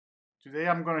Today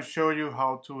I'm going to show you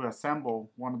how to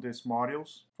assemble one of these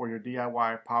modules for your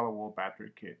DIY Powerwall Battery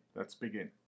Kit. Let's begin.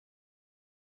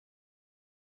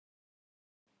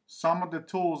 Some of the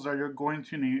tools that you're going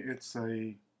to need, it's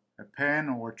a pen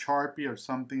or Sharpie or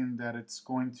something that it's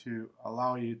going to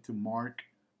allow you to mark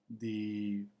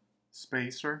the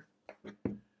spacer.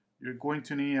 You're going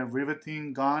to need a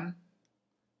riveting gun.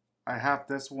 I have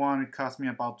this one, it cost me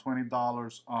about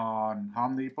 $20 on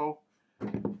Home Depot.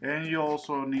 And you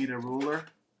also need a ruler.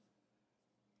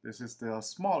 This is the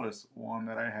smallest one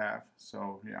that I have,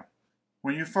 so yeah.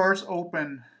 When you first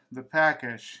open the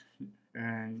package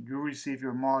and you receive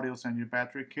your modules and your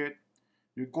battery kit,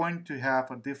 you're going to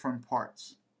have different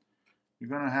parts. You're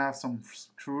going to have some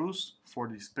screws for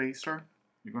the spacer.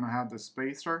 You're going to have the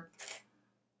spacer,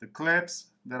 the clips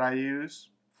that I use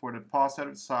for the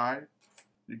positive side.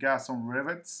 You got some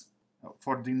rivets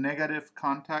for the negative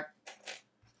contact.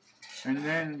 And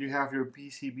then you have your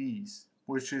PCBs,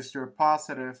 which is your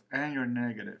positive and your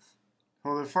negative.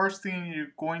 So the first thing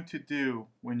you're going to do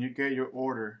when you get your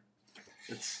order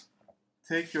is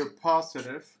take your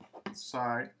positive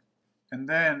side, and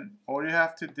then all you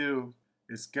have to do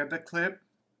is get the clip,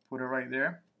 put it right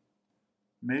there.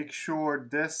 Make sure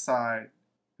this side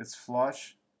is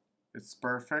flush, it's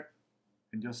perfect,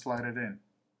 and just slide it in.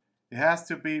 It has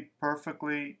to be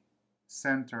perfectly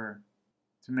centered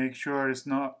to make sure it's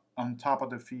not on top of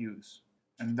the fuse.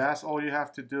 And that's all you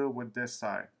have to do with this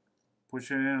side. Push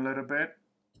it in a little bit,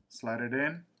 slide it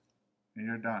in, and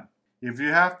you're done. If you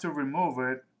have to remove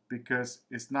it because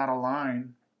it's not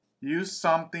aligned, use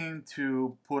something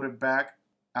to put it back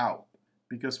out.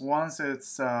 Because once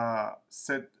it's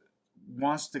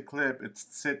once the clip it's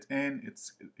sit in,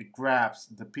 it grabs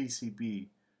the PCB.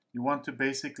 You want to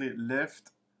basically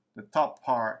lift the top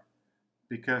part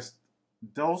because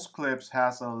those clips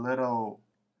has a little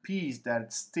piece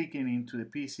that's sticking into the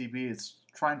PCB. It's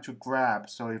trying to grab,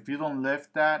 so if you don't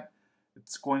lift that,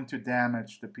 it's going to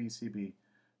damage the PCB.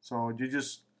 So you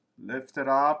just lift it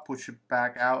up, push it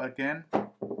back out again,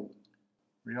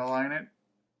 realign it,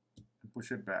 and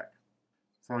push it back.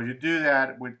 So you do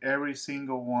that with every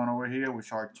single one over here,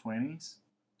 which are 20s.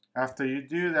 After you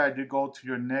do that, you go to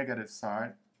your negative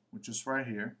side, which is right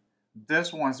here.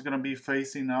 This one's going to be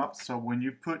facing up, so when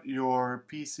you put your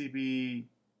PCB,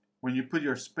 when you put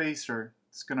your spacer,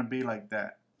 it's going to be like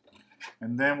that.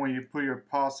 And then when you put your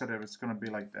positive, it's going to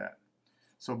be like that.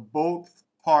 So both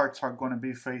parts are going to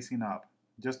be facing up,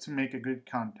 just to make a good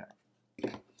contact.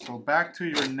 So back to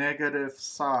your negative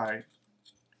side.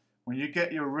 When you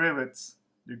get your rivets,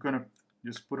 you're going to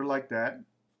just put it like that.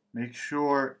 Make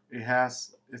sure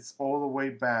it's all the way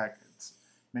back.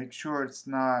 Make sure it's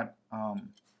not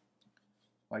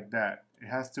like that. It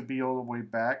has to be all the way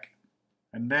back.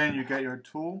 And then you get your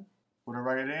tool, put it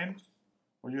right in.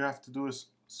 All you have to do is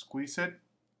squeeze it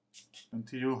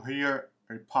until you hear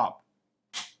a pop.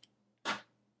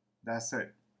 That's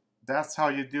it. That's how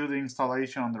you do the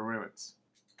installation on the rivets.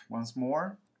 Once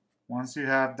more, once you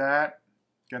have that,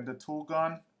 get the tool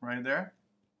gun right there.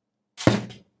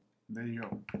 There you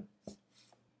go.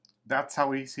 That's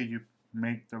how easy you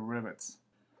make the rivets.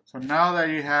 So now that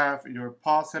you have your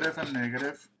positive and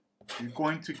negative, you're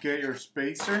going to get your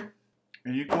spacer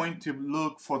and you're going to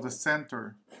look for the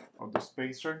center of the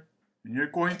spacer. And you're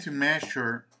going to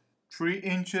measure 3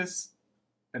 inches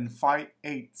and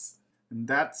 5/8. And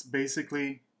that's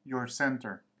basically your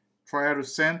center. Try to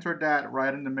center that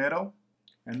right in the middle.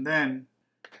 And then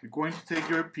you're going to take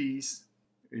your piece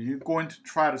and you're going to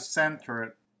try to center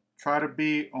it. Try to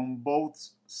be on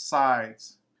both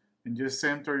sides and just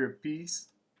center your piece.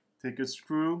 Take a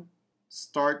screw,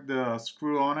 start the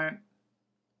screw on it,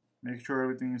 make sure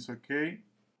everything is okay,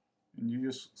 and you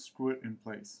just screw it in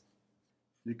place.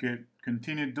 You could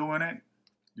continue doing it.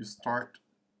 You start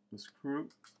the screw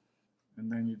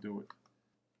and then you do it.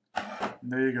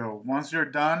 And there you go. Once you're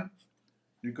done,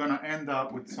 you're gonna end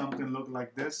up with something look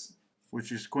like this,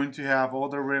 which is going to have all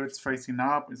the rivets facing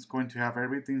up. It's going to have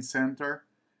everything centered,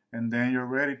 and then you're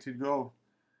ready to go.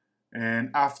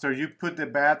 And after you put the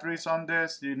batteries on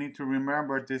this, you need to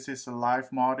remember this is a live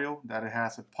module, that it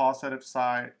has a positive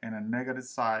side and a negative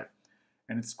side,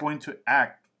 and it's going to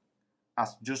act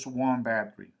as just one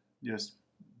battery. Just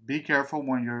be careful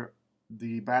when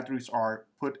the batteries are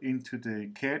put into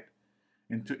the kit,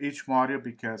 into each module,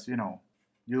 because you don't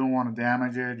want to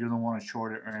damage it, you don't want to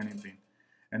short it or anything.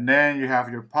 And then you have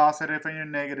your positive and your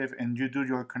negative, and you do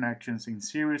your connections in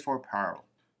series or parallel.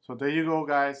 So there you go,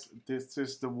 guys. This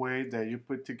is the way that you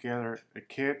put together a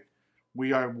kit.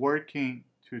 We are working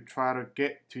to try to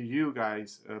get to you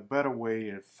guys a better way,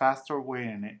 a faster way,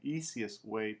 and an easiest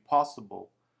way possible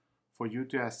for you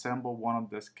to assemble one of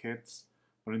these kits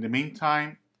But in the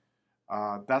meantime,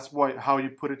 that's how you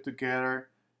put it together.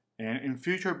 And in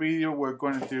future video, we're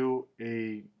going to do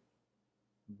a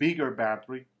bigger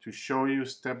battery to show you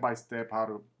step by step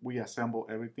how we assemble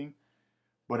everything.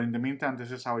 But in the meantime,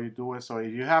 this is how you do it. So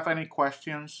if you have any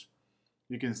questions,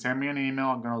 you can send me an email.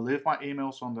 I'm going to leave my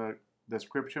emails on the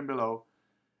description below.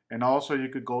 And also you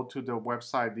could go to the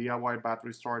website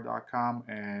DIYbatterystore.com,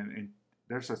 and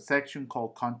there's a section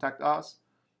called Contact Us,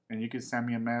 and you can send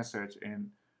me a message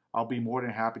and I'll be more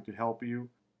than happy to help you.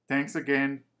 Thanks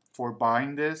again for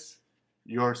buying this.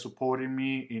 You're supporting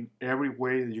me in every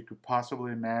way that you could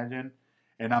possibly imagine,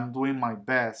 and I'm doing my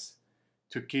best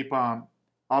to keep on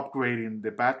upgrading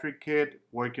the battery kit,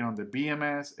 working on the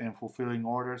BMS, and fulfilling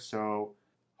orders. So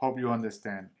hope you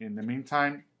understand. In the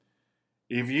meantime,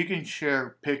 if you can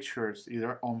share pictures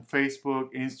either on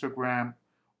Facebook, Instagram,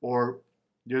 or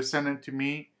just send them to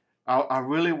me, I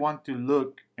really want to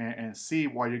look and see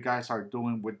what you guys are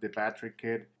doing with the battery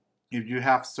kit. If you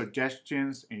have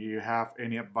suggestions and you have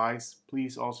any advice,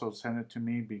 please also send it to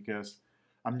me, because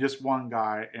I'm just one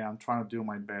guy and I'm trying to do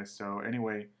my best. So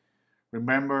anyway,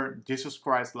 remember, Jesus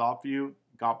Christ loves you,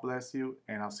 God bless you,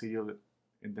 and I'll see you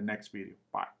in the next video.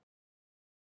 Bye.